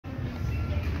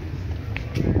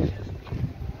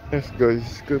Yes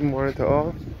guys, good morning to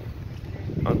all.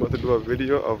 I'm about to do a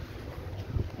video of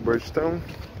Bridgetown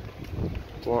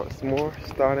once more,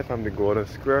 starting from the Golden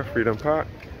Square Freedom Park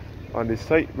on the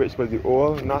site which was the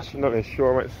old National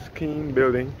Insurance Scheme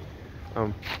building.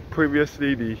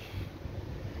 Previously it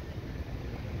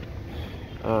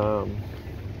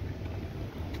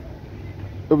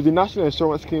was the National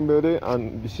Insurance Scheme building,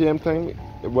 and at the same time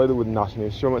whether with National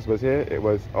Insurance was here, it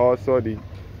was also the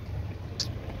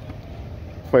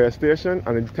fire station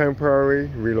and the temporary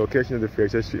relocation of the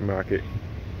Fairchurch Street Market.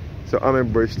 So I'm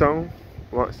in Bridgetown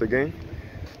once again.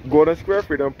 Golden Square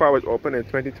Freedom Park was opened in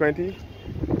 2020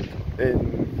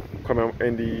 in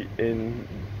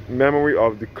memory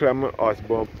of Sir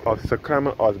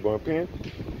Clement Osborne Payne,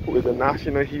 who is a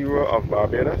national hero of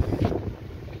Barbados.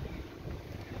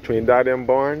 Trinidadian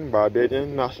born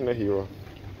Barbadian national hero.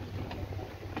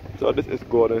 So this is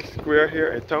Golden Square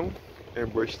here in town, in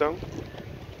Bridgetown.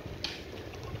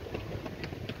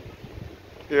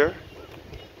 Here,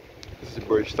 this is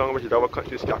Bridgetown, which is our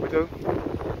country's capital. So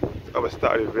I will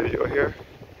start the video here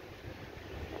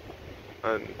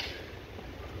and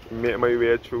make my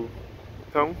way through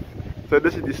town. So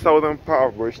this is the southern part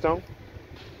of Bridgetown.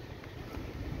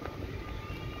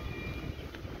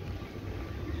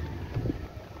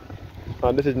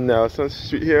 And this is Nelson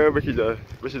Street here, which is a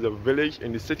village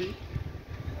in the city.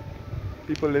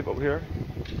 People live up here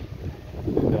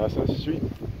in Nelson Street.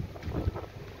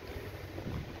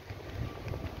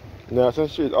 Nelson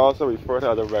Street is also referred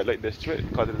to as a red light district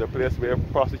because it is a place where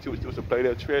prostitutes used to play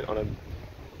their trade on a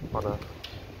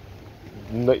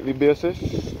nightly basis.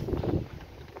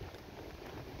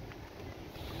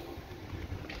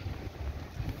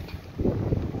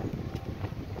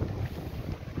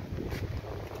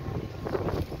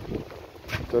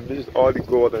 So this is all the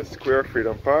Golden Square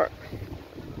Freedom Park,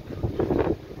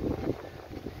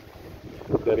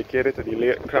 dedicated to the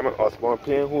late Clement Osborne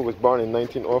Payne, who was born in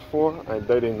 1904 and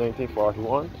died in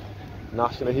 1941.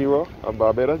 National hero of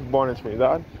Barbados, born in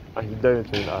Trinidad, and he died in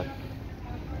Trinidad.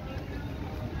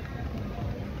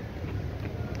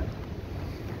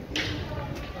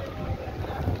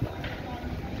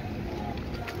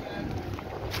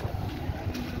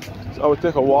 So I will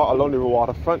take a walk along the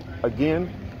waterfront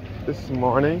again this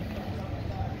morning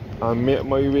and make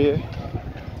my way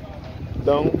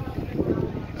down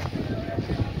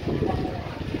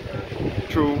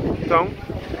through town.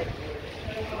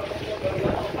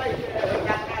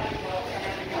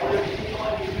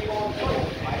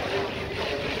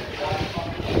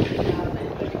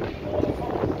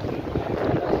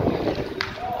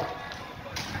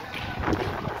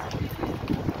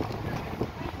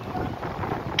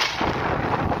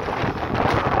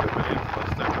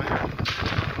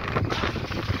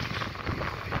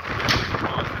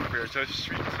 Fairchurch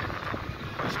Street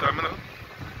bus terminal.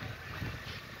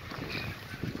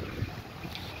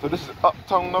 So this is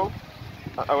uptown now,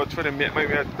 and I will try to make my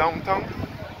way downtown.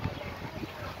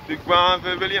 The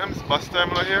Granville Williams bus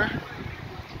terminal here,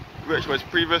 which was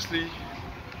previously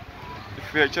the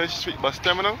Fairchurch Street bus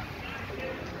terminal.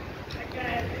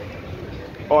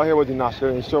 All here was the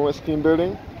National Insurance Scheme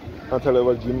building until it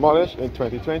was demolished in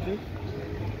 2020.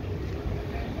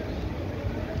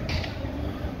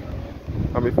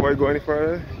 And before I go any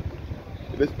further,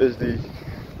 this is the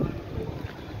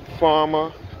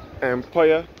former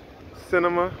Empire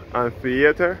Cinema and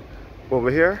Theatre over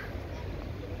here.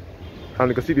 And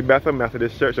you can see the Bethel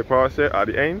Methodist Church across there at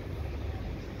the end,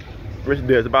 which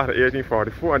dates back to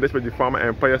 1844. And this was the former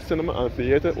Empire Cinema and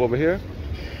Theatre over here,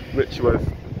 which was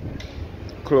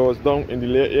closed down in the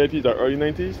late 80s or early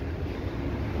 90s.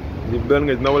 The building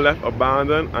is now left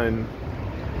abandoned and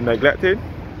neglected,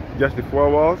 just the four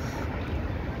walls.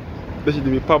 This is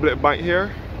the Republic Bank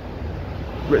here,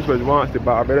 which was once the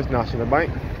Barbados National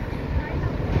Bank.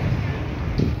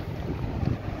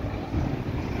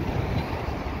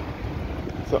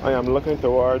 So I am looking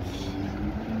towards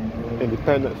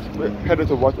Independence Square, headed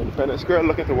towards Independence Square,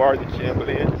 looking towards the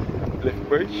Chamberlain Lift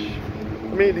Bridge.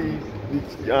 I mean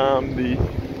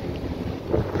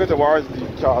looking towards the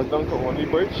Charles Duncan Only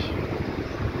Bridge.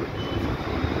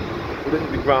 So this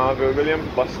is the Granville Williams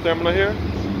bus terminal here,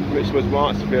 which was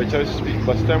once Fairchurch Street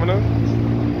bus terminal.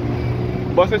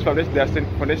 Buses from this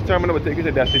terminal will take you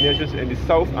to destinations in the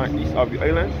south and east of the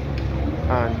island.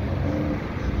 And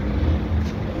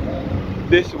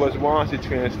this was once the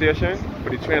train station for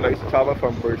the train that used to travel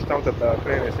from Bridgetown to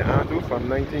Belplain and St. Andrew from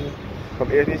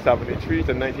 1873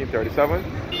 to 1937.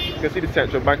 You can see the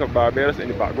Central Bank of Barbados in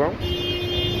the background.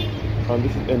 And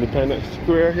this is Independence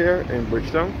Square here in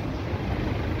Bridgetown.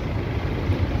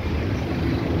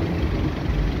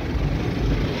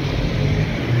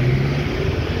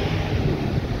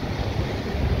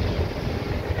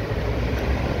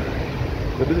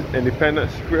 This is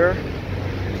Independence Square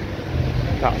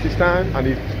taxi stand, and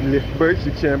the lift bridge,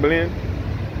 the Chamberlain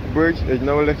Bridge is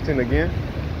now lifting again.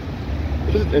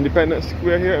 This is Independence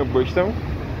Square here in Bridgetown.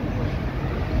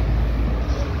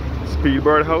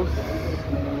 Speedbird House.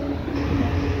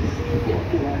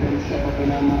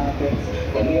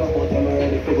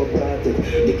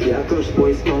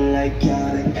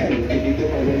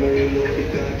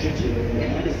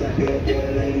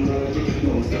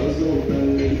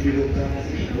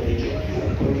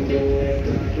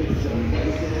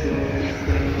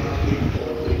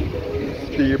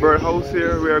 Speedbird House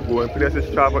here, where going places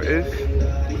travel is,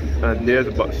 and there's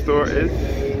the bookstore is.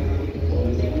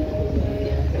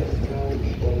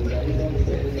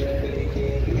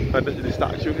 And this is the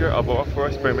statue here of our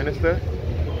first Prime Minister,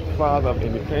 father of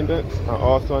independence, and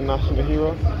also a national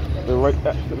hero, the Right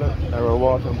Excellent Errol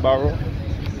Walton Barrow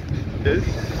is.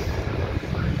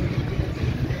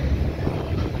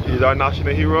 He's our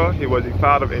national hero. He was the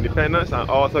father of independence and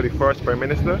also the first Prime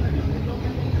Minister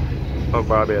of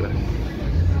Barbados.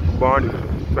 Born the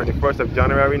 21st of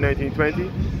January 1920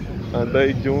 and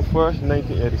died June 1st,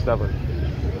 1987.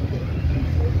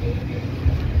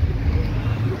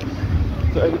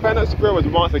 So Independence Square was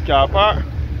once a car park.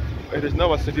 It is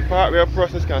now a city park where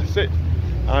persons can sit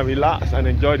and relax and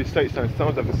enjoy the sights and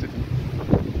sounds of the city.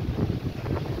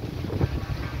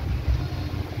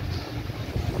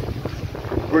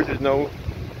 The bridge is now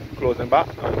closing back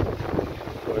and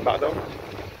going back down.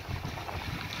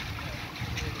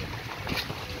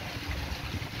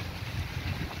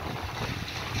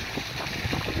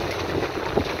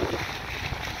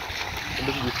 And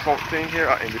this is the fountain here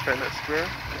at Independence Square.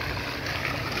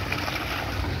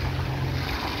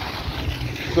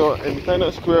 So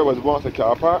Independence Square was once a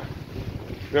car park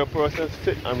where persons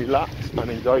sit and relax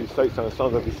and enjoy the sights and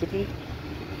sounds of the city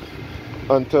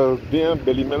until Dame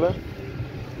Billy Miller,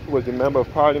 who was the Member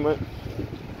of Parliament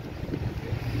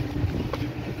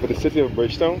for the city of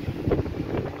Bridgetown,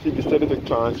 she decided to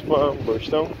transform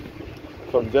Bridgetown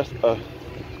from just a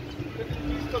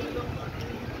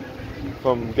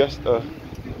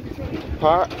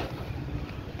park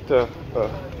to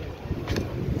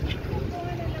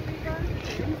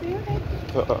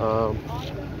a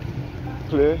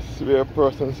place where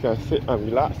persons can sit and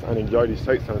relax and enjoy the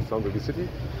sights and sounds of the city.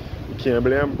 The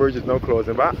Chamberlain Bridge is now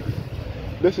closing back.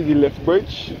 This is the lift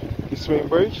bridge, the swing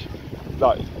bridge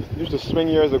that used to swing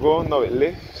years ago. Now it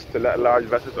lifts to let large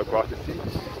vessels across the sea.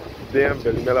 Dame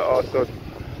Billy Miller also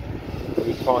is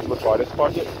responsible for this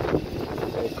project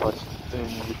in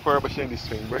refurbishing the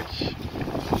swing bridge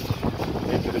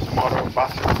into this modern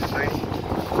bastion design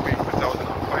between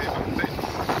 2005 and 6.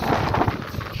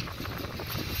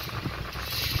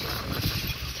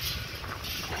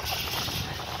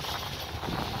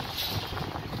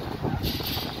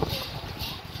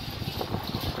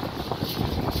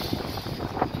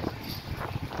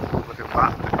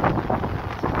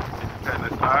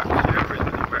 Independence Arch here, which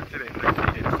was erected in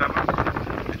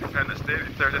 1987. Independence Day, the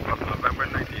 30th of November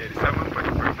 1987, by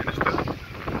the Prime Minister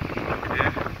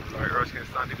here, Lord Erskine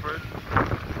Sandyford.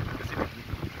 You see the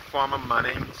former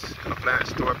Manning's appliance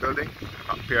store building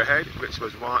at Pierhead, which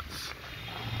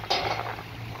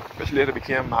later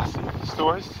became Massey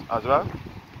stores as well.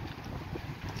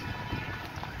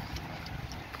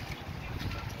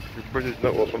 The bridge is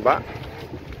not open back.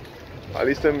 At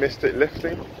least I missed it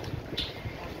lifting,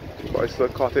 but I still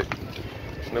caught it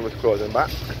and it was closing back.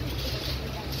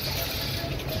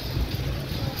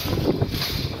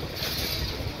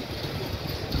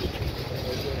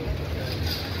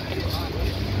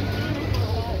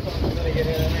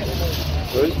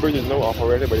 So this bridge is now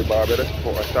operated by the Barbados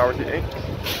Port Authority Inc.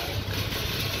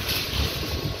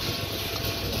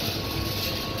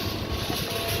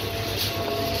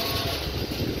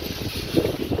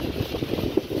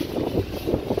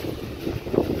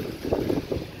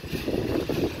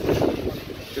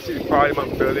 You see the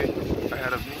Parliament building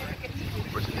ahead of me,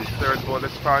 which is the third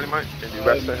oldest Parliament in the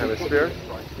Western Hemisphere.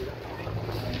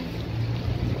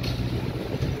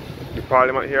 The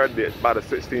Parliament here dates back to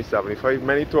 1675.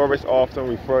 Many tourists often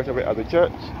refer to it as a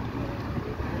church.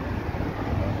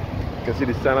 You can see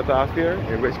the cenotaph here,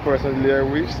 in which persons lay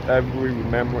wreaths every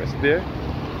remembrance day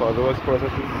for those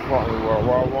persons who fought in World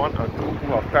War I and II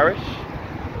who have perished.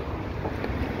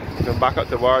 You can back up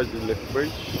towards the lift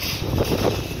bridge.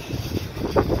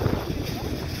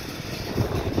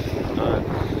 And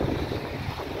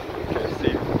you can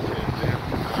see the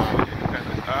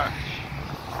Independence Arch.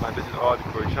 And this is all the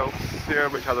bridge house here,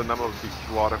 which has a number of beach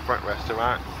waterfront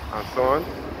restaurants and so on.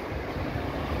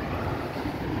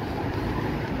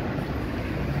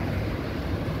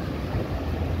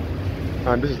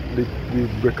 And this is the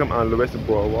Wickham and Lewis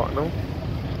boardwalk now.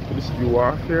 This is the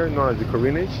wharf here, known as the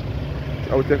Corinage.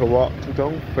 I will take a walk through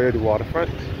town for the waterfront.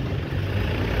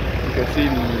 You can see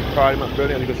the Parliament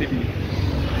building, and you can see the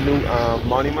new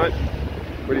monument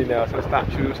where the Nelson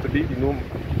statue used to be. The new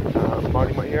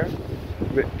monument here,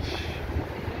 which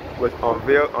was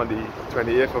unveiled on the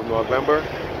 28th of November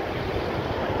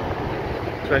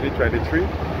 2023.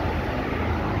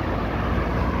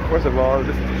 First of all,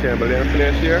 this is the Chamberlain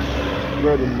place here,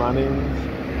 where the Manning's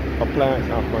appliance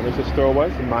and furniture store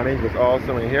was. The Manning's was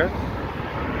also in here.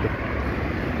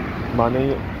 The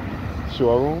Manning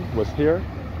showroom was here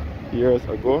years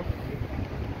ago.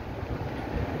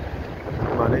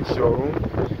 Manning showroom.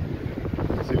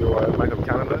 See the Royal Bank of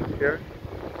Canada here.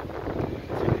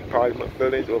 See the Parliament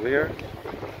buildings over here.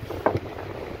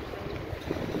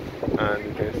 And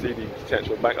you can see the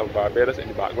Central Bank of Barbados in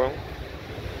the background.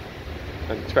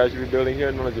 And the Treasury building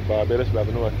here, known as the Barbados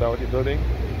Revenue Authority building.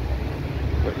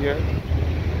 Right here.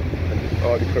 And this is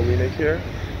all the Corinage here,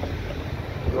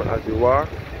 known as the wharf.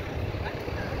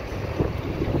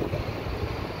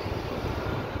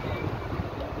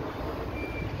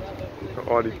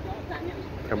 All the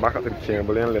come back up to the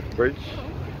Chamberlain Lift Bridge.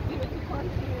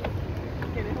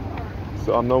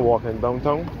 So I'm now walking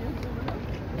downtown.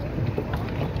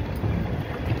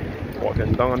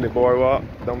 Walking down on the boardwalk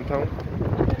downtown.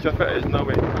 Traffic is now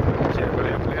in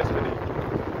Chamberlain Place for the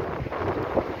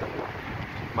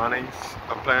Manning's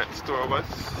appliance store was.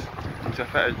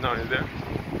 Traffic is now in there.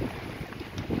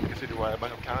 You can see the Royal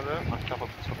Bank of Canada on top of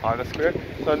Trafalgar Square.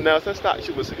 So Nelson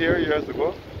statue was here years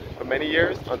ago, for many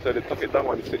years, until they took it down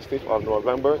on the 16th of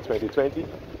November 2020.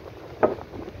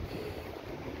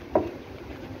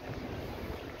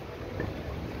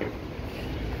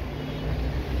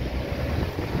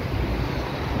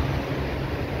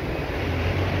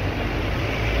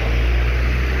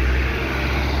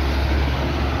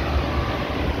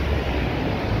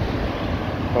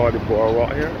 All the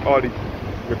boardwalk here,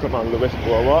 we come on Lewis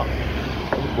boardwalk.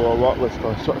 The boardwalk was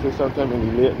constructed sometime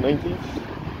in the late 90s,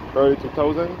 early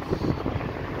 2000s.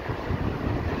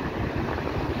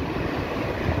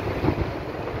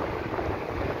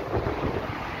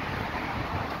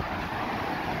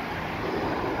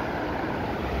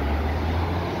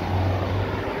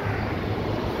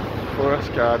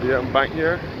 First Caribbean Bank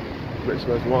here, which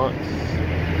was once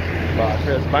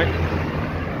Barbados Bank.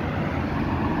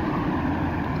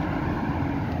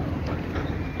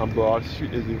 And Broad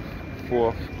Street is the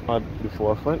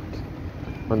forefront,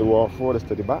 and the wall 4 is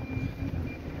to the back.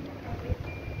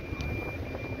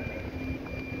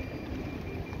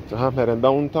 So I'm heading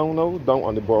downtown now, down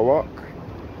on the boardwalk.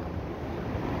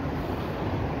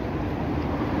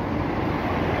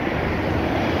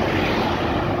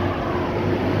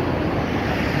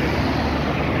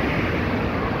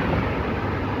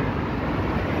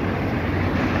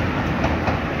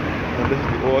 And this is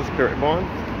the old Spirit Barn.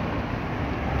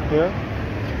 Here.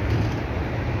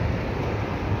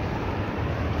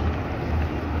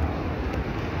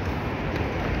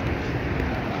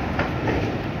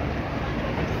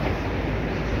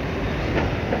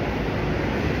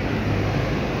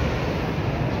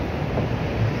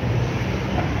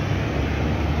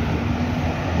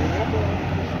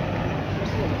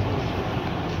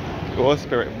 Old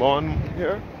Spirit Barn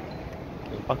here,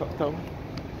 back uptown.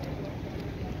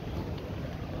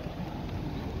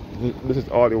 This is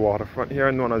all the waterfront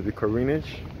here, known as the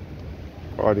Corinage,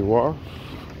 or the wharf.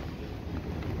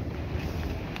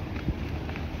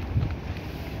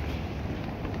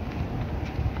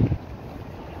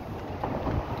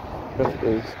 This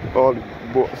is all the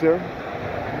boats here.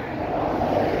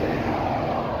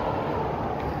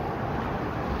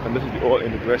 And this is the old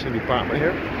immigration department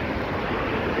here.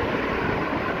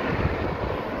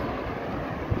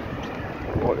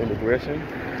 Old immigration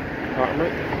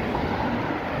department.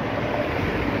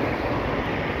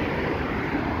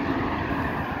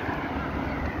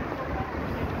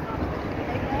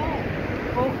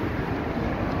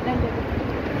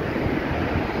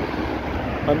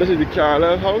 And this is the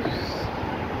Carlisle house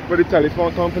where the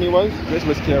telephone company was. This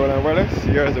was Carolyn Willis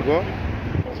years ago.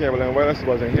 Carolyn Willis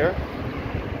wasn't here.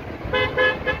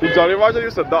 The Jolly Roger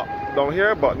used to dock down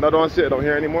here, but now don't see it down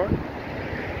here anymore.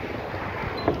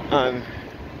 And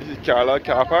this is Carlisle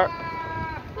car park.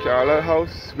 Carlisle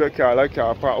house where Carlisle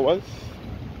car park was.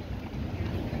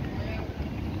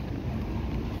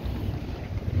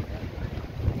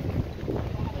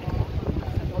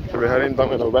 We're heading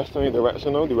down in the western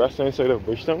direction now, the western side of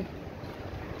Bridgetown,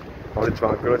 on the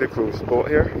Tranquility Cruise boat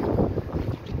here.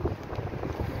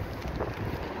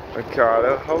 A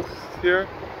Carlisle house here,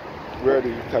 where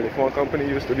the telephone company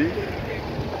used to be,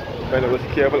 when it was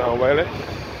Cable and Wireless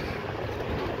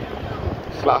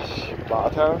 /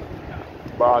 Barbados.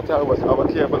 Barbados was our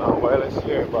cable and wireless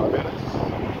here in Barbados.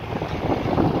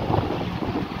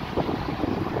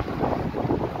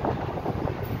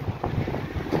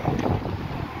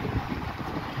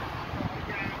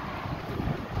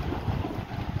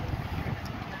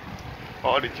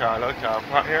 All the car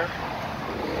park here.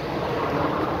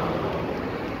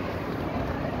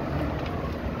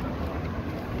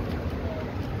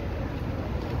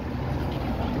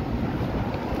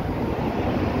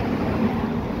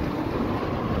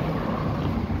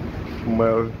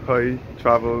 Well, High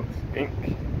Travels Inc.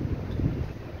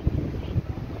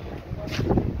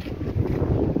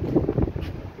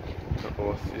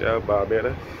 Yeah,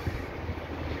 Barbados.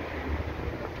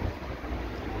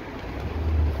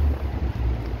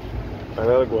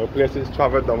 Another good places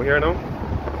travel down here now.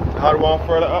 I had one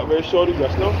further up very shortly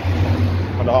just now.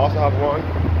 And I also have one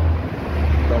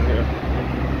down here.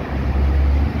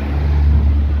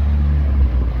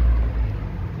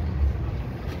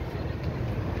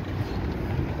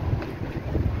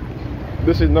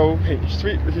 This is now H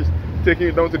Street. This is taking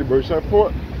you down to the Bridgetown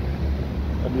port.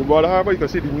 At the water harbor, you can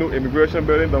see the new immigration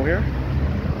building down here.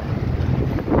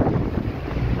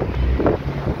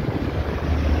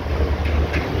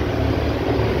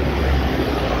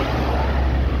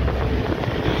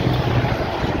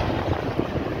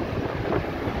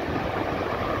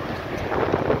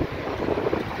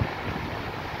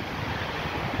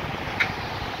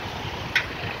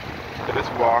 This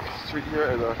walk street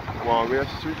here is a one-way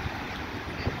street.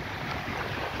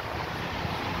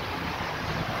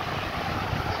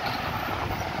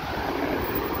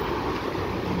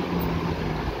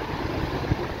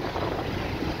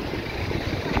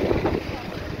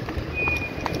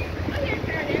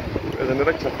 There's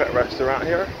another cafe restaurant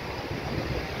here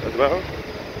as well.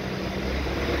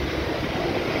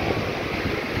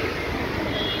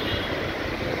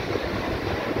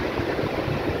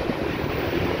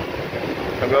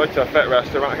 Another cafe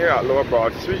restaurant here at Lower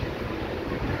Broad Street.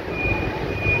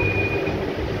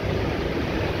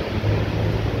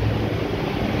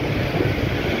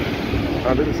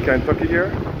 And this is Kentucky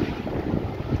here.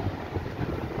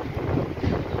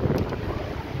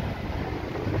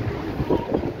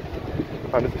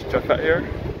 And this is Chaffet here.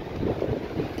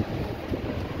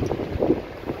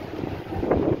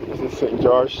 This is St.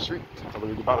 George Street, I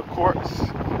believe the Battle Courts.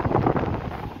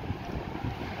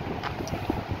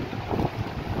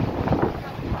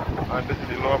 And this is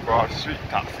the Lower Broad Street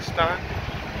taxi stand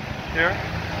here.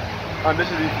 And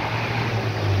this is the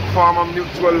Farmer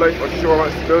Mutual Life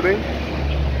Assurance building.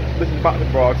 This is back to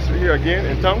Broad Street here again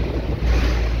in town.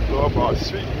 Lower Broad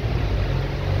Street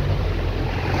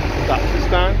taxi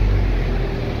stand.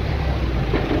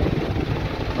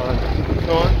 And this is the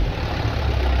sun.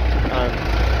 And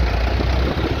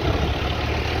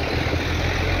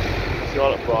see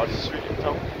all at Broad Street in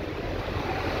town.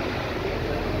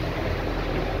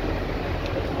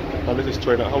 And this is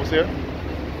Trader House here.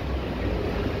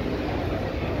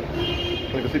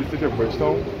 You can see the city of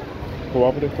Bridgetown,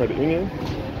 Cooperative Credit Union.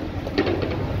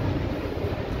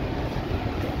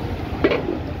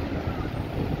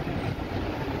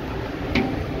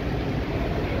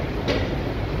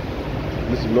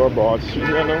 This is Lower Broad Street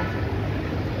here now.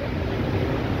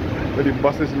 Where the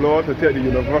buses load to take the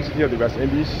University of the West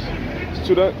Indies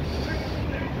students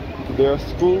to their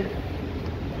school.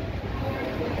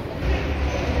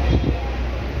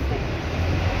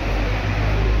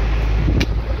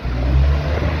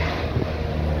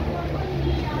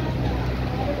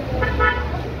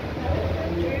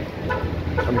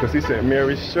 And you can see St.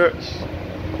 Mary's Church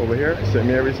over here, St.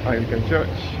 Mary's Anglican Church.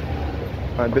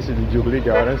 And this is the Jubilee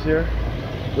Gardens here,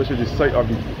 which is the site of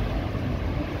the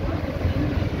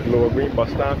Lower Green bus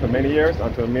stand for many years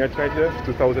until May 20th,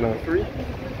 2003.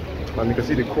 And you can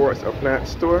see the Courts of Plant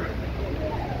store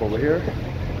over here.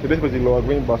 So this was the Lower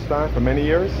Green bus stand for many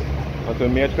years until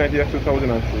May 20th,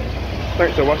 2003.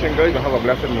 Thanks for watching, guys, and have a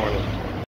blessed morning.